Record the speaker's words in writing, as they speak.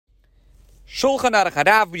Shulchan Aruch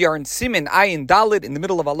Harav, we are in Siman Ayin Dalid in the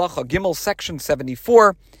middle of Halacha Gimel, section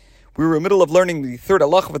 74. We were in the middle of learning the third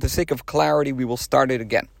Halacha. For the sake of clarity, we will start it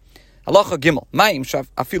again. Halacha Gimel. Mayim shav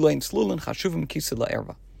afilu ein slulin chashuvim kisa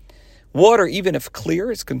la'erva. Water, even if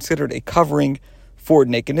clear, is considered a covering for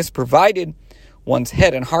nakedness, provided one's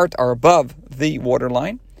head and heart are above the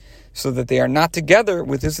waterline, so that they are not together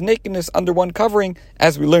with his nakedness under one covering,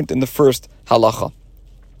 as we learned in the first Halacha.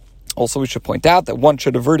 Also, we should point out that one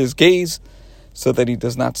should avert his gaze so that he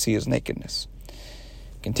does not see his nakedness.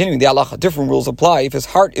 Continuing the halacha, different rules apply if his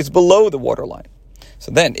heart is below the waterline. So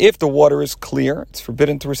then, if the water is clear, it's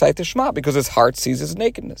forbidden to recite the Shema because his heart sees his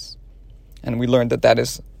nakedness. And we learned that that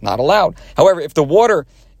is not allowed. However, if the water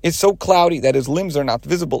is so cloudy that his limbs are not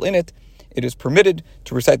visible in it, it is permitted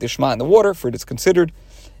to recite the Shema in the water, for it is considered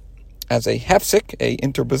as a hefsek, a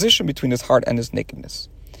interposition between his heart and his nakedness.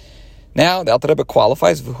 Now, the Alter Rebbe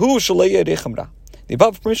qualifies, the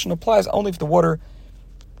above permission applies only if the water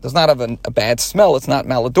does not have a bad smell, it's not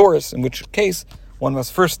malodorous, in which case one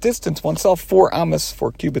must first distance oneself 4 amos,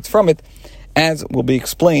 4 cubits from it, as will be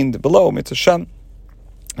explained below, Mitzvah Shem,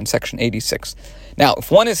 in section 86. Now,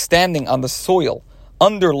 if one is standing on the soil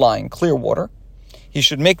underlying clear water, he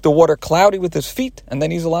should make the water cloudy with his feet, and then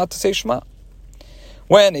he's allowed to say Shema.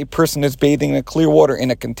 When a person is bathing in clear water in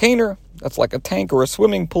a container, that's like a tank or a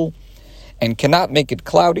swimming pool, and cannot make it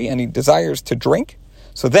cloudy, and he desires to drink,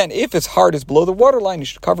 so then if his heart is below the waterline, he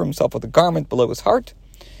should cover himself with a garment below his heart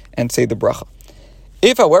and say the bracha.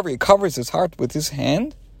 If, however, he covers his heart with his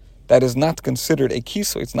hand, that is not considered a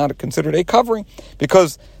kiso, it's not considered a covering,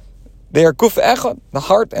 because they are guf echad, the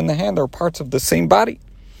heart and the hand are parts of the same body.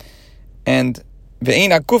 And ve'ein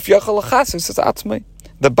haguf yachal lachasis is atzmei,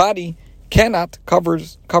 the body cannot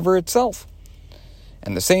cover itself.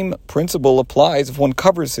 And the same principle applies if one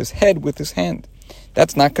covers his head with his hand.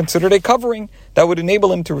 That's not considered a covering. That would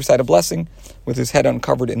enable him to recite a blessing with his head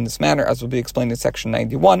uncovered in this manner, as will be explained in section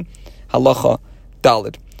 91, Halacha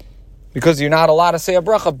Dalid. Because you're not allowed to say a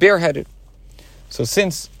bracha bareheaded. So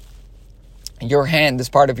since your hand is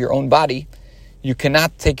part of your own body, you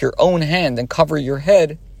cannot take your own hand and cover your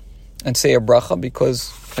head and say a bracha,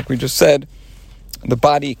 because, like we just said, the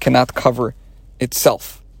body cannot cover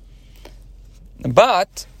itself.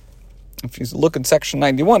 But if you look in section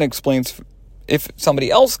 91, it explains if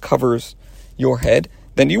somebody else covers your head,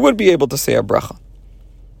 then you would be able to say a bracha,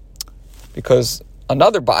 because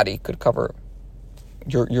another body could cover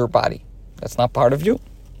your body. That's not part of you.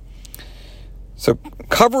 So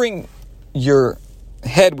covering your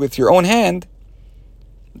head with your own hand,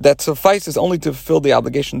 that suffices only to fulfill the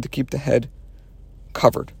obligation to keep the head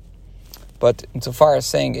covered. But insofar as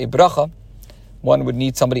saying a bracha, one would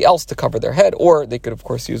need somebody else to cover their head, or they could, of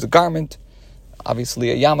course, use a garment,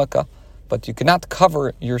 obviously a yarmulke, but you cannot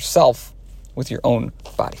cover yourself with your own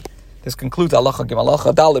body. This concludes Halacha Gimel.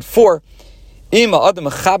 Halacha Daled 4. Ima adam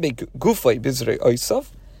chabek gufay bizrei oisav,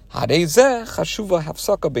 harei zeh chashuva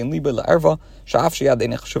hafsaka ben liba la'erva, sha'af sheyad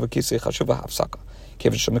ein chashuva kisei chashuva hafsaka.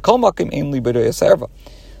 Kevin shemikol makim ein liba erva.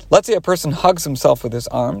 Let's say a person hugs himself with his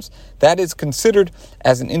arms. That is considered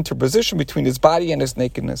as an interposition between his body and his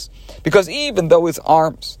nakedness. Because even though his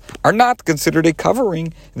arms are not considered a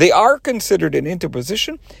covering, they are considered an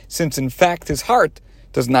interposition, since in fact his heart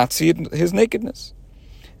does not see his nakedness.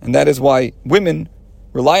 And that is why women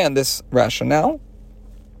rely on this rationale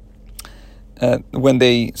when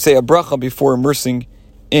they say a bracha before immersing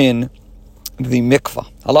in the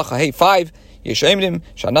mikvah. Halacha Hey 5. Some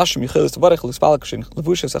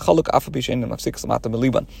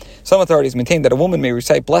authorities maintain that a woman may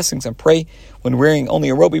recite blessings and pray when wearing only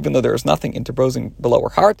a robe, even though there is nothing interposing below her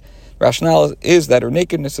heart. The rationale is that her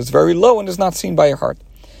nakedness is very low and is not seen by her heart.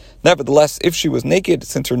 Nevertheless, if she was naked,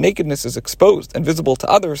 since her nakedness is exposed and visible to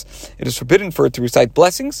others, it is forbidden for her to recite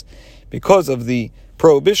blessings because of the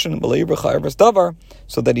prohibition,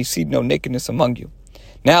 so that he see no nakedness among you.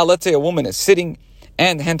 Now, let's say a woman is sitting,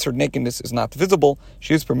 and hence her nakedness is not visible.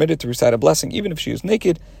 She is permitted to recite a blessing even if she is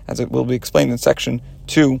naked, as it will be explained in section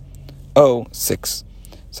 206.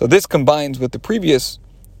 So this combines with the previous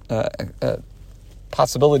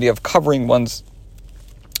possibility of covering one's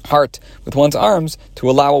heart with one's arms to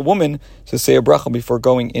allow a woman to say a bracha before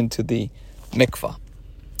going into the mikvah.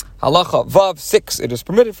 Halacha Vav 6. It is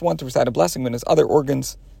permitted for one to recite a blessing when his other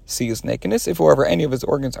organs see his nakedness. If, however, any of his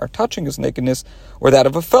organs are touching his nakedness or that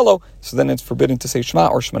of a fellow, so then it's forbidden to say Shema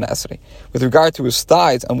or Shemana Esrei. With regard to his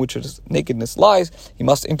thighs on which his nakedness lies, he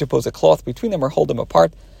must interpose a cloth between them or hold them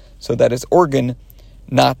apart so that his organ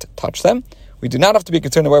not touch them. We do not have to be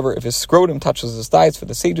concerned, however, if his scrotum touches his thighs, for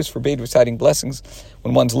the sages forbade reciting blessings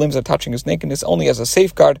when one's limbs are touching his nakedness only as a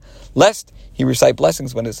safeguard, lest he recite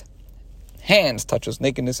blessings when his hands touches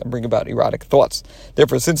nakedness and bring about erotic thoughts.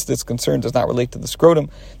 Therefore, since this concern does not relate to the scrotum,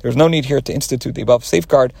 there is no need here to institute the above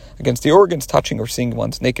safeguard against the organs touching or seeing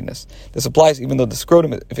one's nakedness. This applies even though the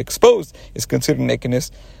scrotum, if exposed, is considered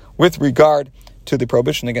nakedness with regard to the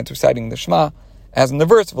prohibition against reciting the Shema, as in the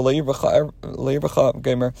verse,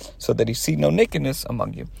 so that he see no nakedness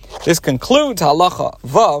among you. This concludes Halacha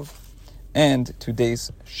Vav and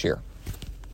today's shir.